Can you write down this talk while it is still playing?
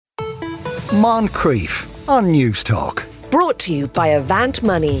Moncrief on News Talk. Brought to you by Avant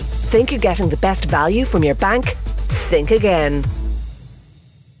Money. Think you're getting the best value from your bank? Think again.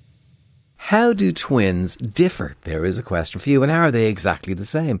 How do twins differ? There is a question for you. And how are they exactly the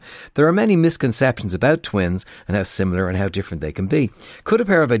same? There are many misconceptions about twins and how similar and how different they can be. Could a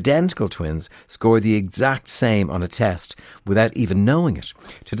pair of identical twins score the exact same on a test without even knowing it?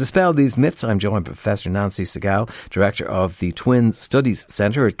 To dispel these myths, I'm joined by Professor Nancy Segal, Director of the Twin Studies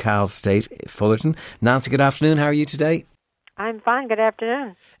Centre at Cal State Fullerton. Nancy, good afternoon. How are you today? I'm fine. Good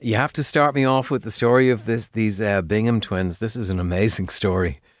afternoon. You have to start me off with the story of these Bingham twins. This is an amazing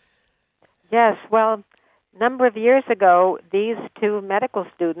story. Yes, well, a number of years ago, these two medical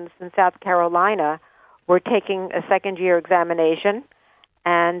students in South Carolina were taking a second-year examination,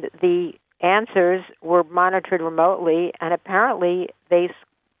 and the answers were monitored remotely, and apparently they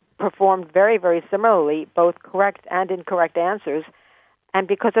performed very, very similarly, both correct and incorrect answers, and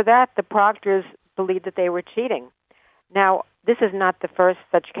because of that, the proctors believed that they were cheating. Now, this is not the first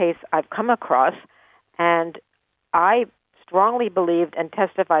such case I've come across, and I strongly believed and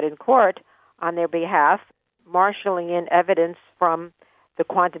testified in court on their behalf, marshalling in evidence from the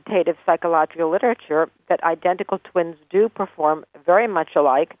quantitative psychological literature that identical twins do perform very much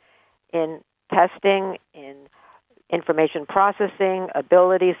alike in testing, in information processing,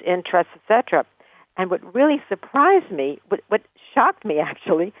 abilities, interests, etc. And what really surprised me, what shocked me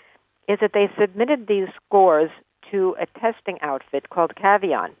actually, is that they submitted these scores to a testing outfit called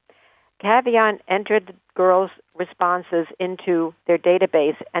Cavion. Cavion entered the girls' responses into their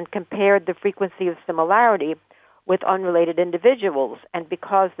database and compared the frequency of similarity with unrelated individuals. And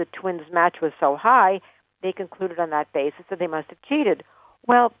because the twins' match was so high, they concluded on that basis that they must have cheated.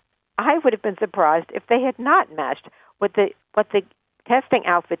 Well, I would have been surprised if they had not matched. What the testing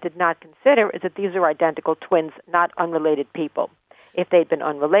outfit did not consider is that these are identical twins, not unrelated people. If they'd been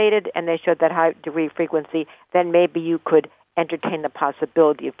unrelated and they showed that high degree of frequency, then maybe you could entertain the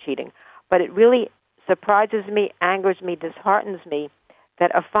possibility of cheating. But it really surprises me, angers me, disheartens me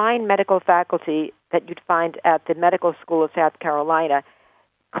that a fine medical faculty that you'd find at the Medical School of South Carolina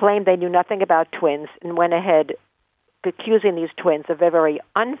claimed they knew nothing about twins and went ahead accusing these twins of a very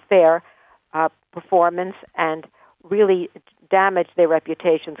unfair performance and really damaged their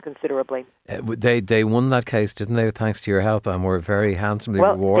reputations considerably. They won that case, didn't they, thanks to your help, and were very handsomely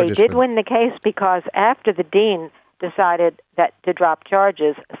rewarded. Well, they did win the case because after the dean decided that to drop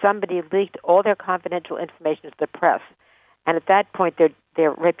charges, somebody leaked all their confidential information to the press. And at that point,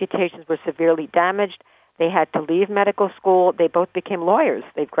 their reputations were severely damaged. They had to leave medical school. They both became lawyers.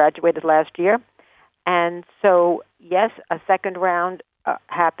 They graduated last year. And so, yes, a second round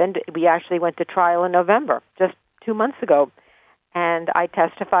happened. We actually went to trial in November, just 2 months ago. And I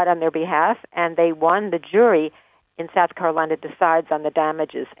testified on their behalf, and they won. The jury in South Carolina decides on the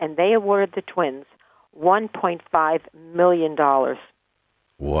damages, and they awarded the twins $1.5 million.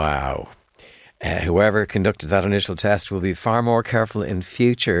 Wow. Whoever conducted that initial test will be far more careful in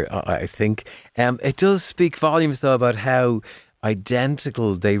future, I think. It does speak volumes, though, about how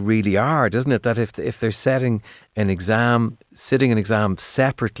identical they really are, doesn't it? That if they're sitting an exam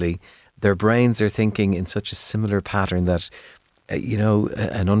separately, their brains are thinking in such a similar pattern that,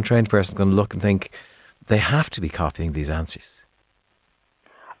 an untrained person is going to look and think they have to be copying these answers.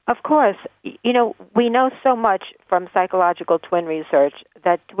 Of course, we know so much from psychological twin research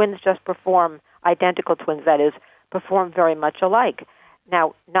that twins just perform, identical twins that is, perform very much alike.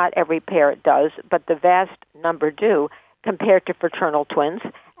 Now, not every pair does, but the vast number do compared to fraternal twins.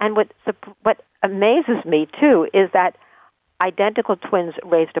 And what amazes me, too, is that identical twins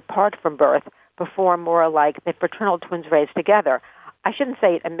raised apart from birth perform more alike than fraternal twins raised together. I shouldn't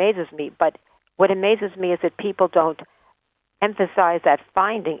say it amazes me, but what amazes me is that people don't emphasize that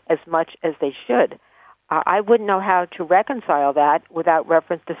finding as much as they should. I wouldn't know how to reconcile that without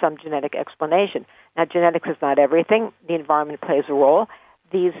reference to some genetic explanation. Now, genetics is not everything. The environment plays a role.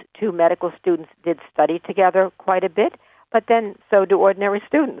 These two medical students did study together quite a bit, but then so do ordinary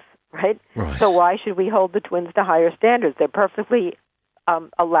students, right? So why should we hold the twins to higher standards? They're perfectly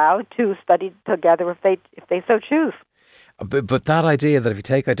allowed to study together if they so choose. But that idea that if you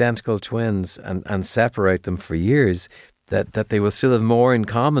take identical twins and separate them for years, that they will still have more in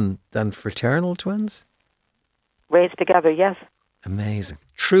common than fraternal twins? Raised together, yes. Amazing.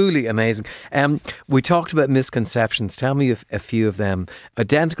 Truly amazing. We talked about misconceptions. Tell me a few of them.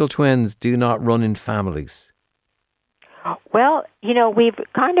 Identical twins do not run in families. Well, we've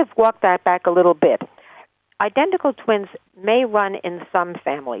kind of walked that back a little bit. Identical twins may run in some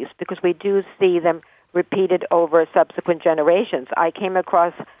families because we do see them repeated over subsequent generations. I came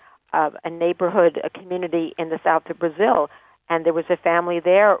across a neighborhood, a community in the south of Brazil, and there was a family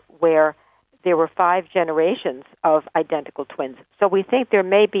there where there were 5 generations of identical twins. So we think there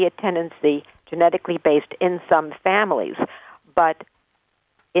may be a tendency genetically based in some families, but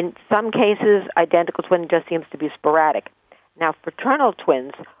in some cases, identical twin just seems to be sporadic. Now, fraternal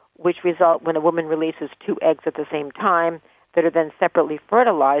twins, which result when a woman releases 2 eggs at the same time that are then separately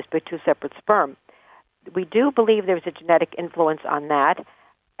fertilized by 2 separate sperm, we do believe there's a genetic influence on that.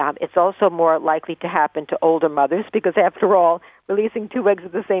 It's also more likely to happen to older mothers because, after all, releasing 2 eggs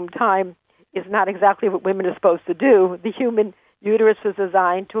at the same time is not exactly what women are supposed to do. The human uterus was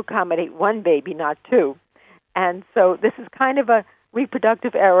designed to accommodate 1 baby, not 2. And so this is kind of a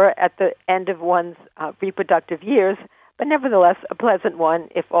reproductive error at the end of one's reproductive years, but nevertheless a pleasant one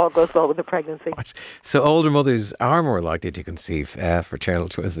if all goes well with the pregnancy. Right. So older mothers are more likely to conceive fraternal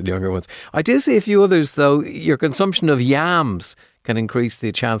twins than younger ones. I do see a few others, though. Your consumption of yams can increase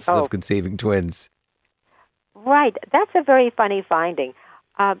the chances of conceiving twins. Right. That's a very funny finding.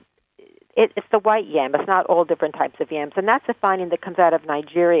 It's the white yam. It's not all different types of yams. And that's a finding that comes out of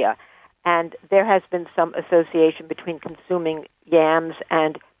Nigeria. And there has been some association between consuming yams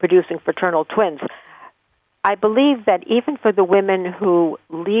and producing fraternal twins. I believe that even for the women who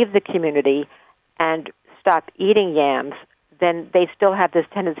leave the community and stop eating yams, then they still have this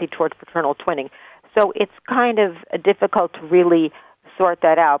tendency toward fraternal twinning. So it's kind of difficult to really sort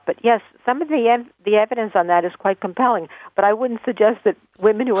that out. But yes, some of the evidence on that is quite compelling. But I wouldn't suggest that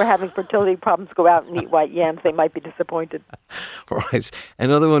women who are having fertility problems go out and eat white yams. They might be disappointed. Right.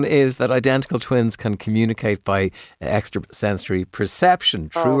 Another one is that identical twins can communicate by extrasensory perception.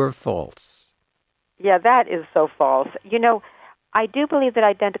 True or false? Yeah, that is so false. You know, I do believe that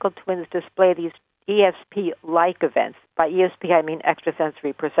identical twins display these ESP-like events. By ESP, I mean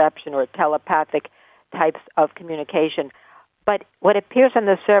extrasensory perception or telepathic types of communication. But what appears on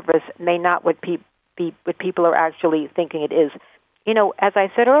the surface may not be what people are actually thinking it is. You know, as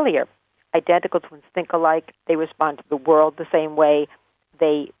I said earlier, identical twins think alike. They respond to the world the same way.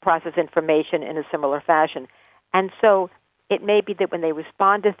 They process information in a similar fashion. And so it may be that when they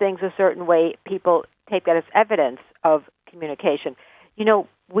respond to things a certain way, people take that as evidence of communication. You know,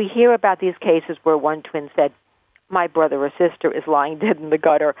 we hear about these cases where one twin said, "My brother or sister is lying dead in the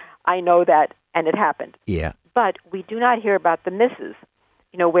gutter. I know that, and it happened." Yeah. But we do not hear about the misses,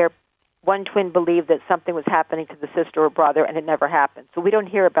 you know, where one twin believed that something was happening to the sister or brother and it never happened. So we don't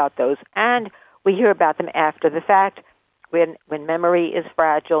hear about those. And we hear about them after the fact when memory is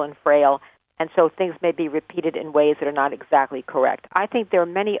fragile and frail, and so things may be repeated in ways that are not exactly correct. I think there are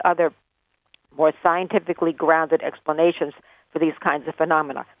many other more scientifically grounded explanations for these kinds of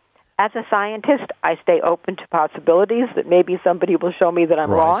phenomena. As a scientist, I stay open to possibilities that maybe somebody will show me that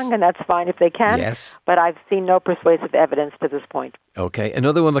I'm wrong, and that's fine if they can. Yes. But I've seen no persuasive evidence to this point. Okay.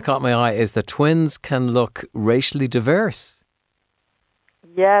 Another one that caught my eye is that twins can look racially diverse.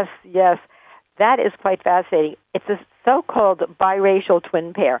 Yes. That is quite fascinating. It's a so-called biracial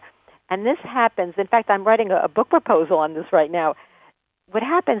twin pair. And this happens, in fact, I'm writing a book proposal on this right now. What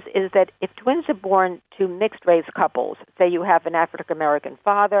happens is that if twins are born to mixed-race couples, say you have an African-American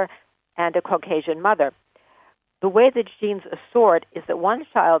father and a Caucasian mother, the way the genes assort is that one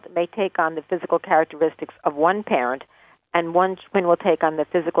child may take on the physical characteristics of one parent, and one twin will take on the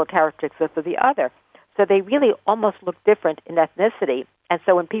physical characteristics of the other. So they really almost look different in ethnicity. And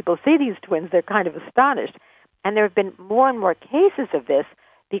so when people see these twins, they're kind of astonished. And there have been more and more cases of this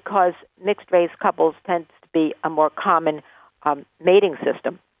because mixed-race couples tend to be a more common mating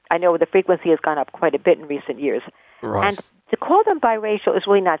system. I know the frequency has gone up quite a bit in recent years. Right. And to call them biracial is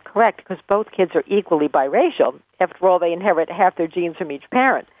really not correct because both kids are equally biracial. After all, they inherit half their genes from each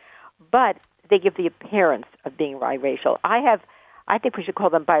parent. But they give the appearance of being biracial. I think we should call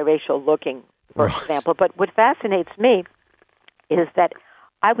them biracial looking, for example. But what fascinates me is that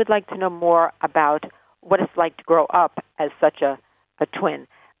I would like to know more about what it's like to grow up as such a twin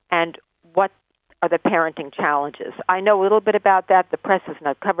and what are the parenting challenges. I know a little bit about that. The press has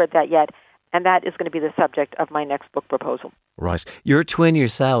not covered that yet, and that is going to be the subject of my next book proposal. Right. You're a twin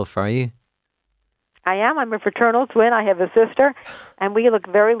yourself, are you? I am. I'm a fraternal twin. I have a sister, and we look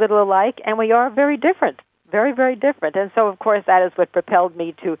very little alike, and we are very different, very, very different. And so, of course, that is what propelled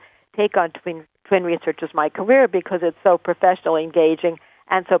me to take on twin research as my career because it's so professionally engaging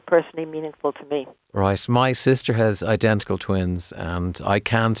and so personally meaningful to me. Right. My sister has identical twins and I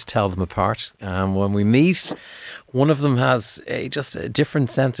can't tell them apart. When we meet, one of them has just a different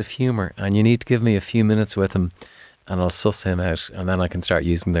sense of humour and you need to give me a few minutes with him and I'll suss him out and then I can start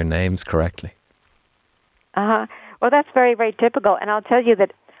using their names correctly. Well, that's very, very typical. And I'll tell you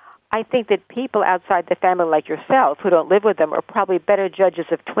that I think that people outside the family like yourself who don't live with them are probably better judges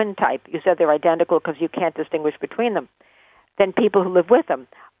of twin type. You said they're identical because you can't distinguish between them. than people who live with them.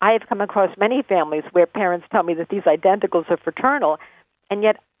 I have come across many families where parents tell me that these identicals are fraternal, and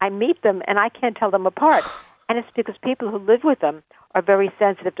yet I meet them and I can't tell them apart. And it's because people who live with them are very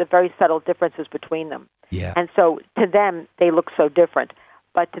sensitive to very subtle differences between them. Yeah. And so to them, they look so different.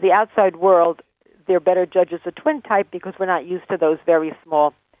 But to the outside world, they're better judges of twin type because we're not used to those very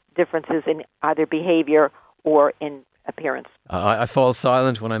small differences in either behavior or in appearance. I fall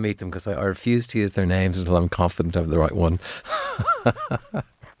silent when I meet them because I refuse to use their names until I'm confident I have the right one.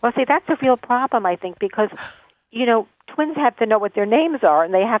 Well, see, that's a real problem, I think, because, twins have to know what their names are,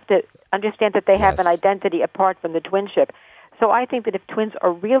 and they have to understand that they have an identity apart from the twinship. So I think that if twins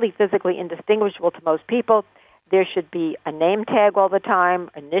are really physically indistinguishable to most people, there should be a name tag all the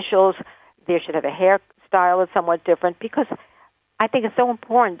time, initials. There should have a hairstyle that's somewhat different, because I think it's so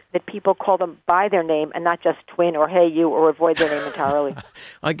important that people call them by their name and not just twin or hey you, or avoid their name entirely.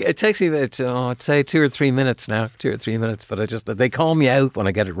 It takes me about, I'd say 2 or 3 minutes now, but they call me out when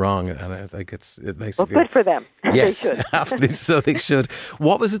I get it wrong, and I think it makes me feel... Well, good for them. Yes, They should. absolutely, so they should.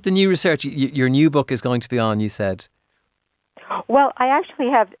 What was it, the new research your new book is going to be on, you said? Well, I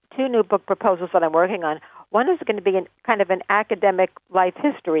actually have 2 new book proposals that I'm working on. One is going to be kind of an academic life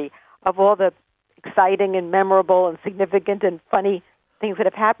history of all the exciting and memorable and significant and funny things that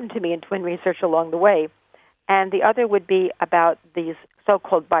have happened to me in twin research along the way. And the other would be about these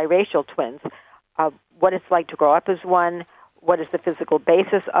so-called biracial twins, what it's like to grow up as one, what is the physical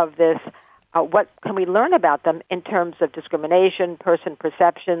basis of this, what can we learn about them in terms of discrimination, person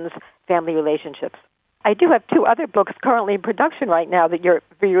perceptions, family relationships. I do have 2 other books currently in production right now that your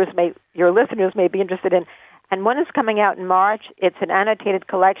listeners may be interested in. And one is coming out in March. It's an annotated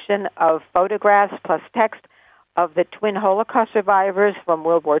collection of photographs plus text of the twin Holocaust survivors from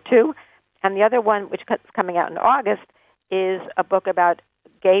World War II. And the other one, which is coming out in August, is a book about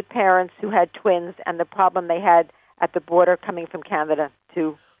gay parents who had twins and the problem they had at the border coming from Canada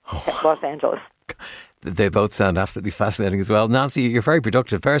to Los Angeles. They both sound absolutely fascinating as well. Nancy, you're a very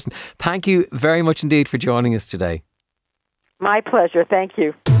productive person. Thank you very much indeed for joining us today. My pleasure. Thank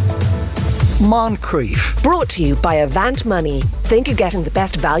you. Moncrief. Brought to you by Avant Money. Think you're getting the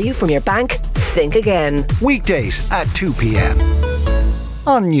best value from your bank? Think again. Weekdays at 2 p.m.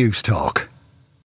 on News Talk.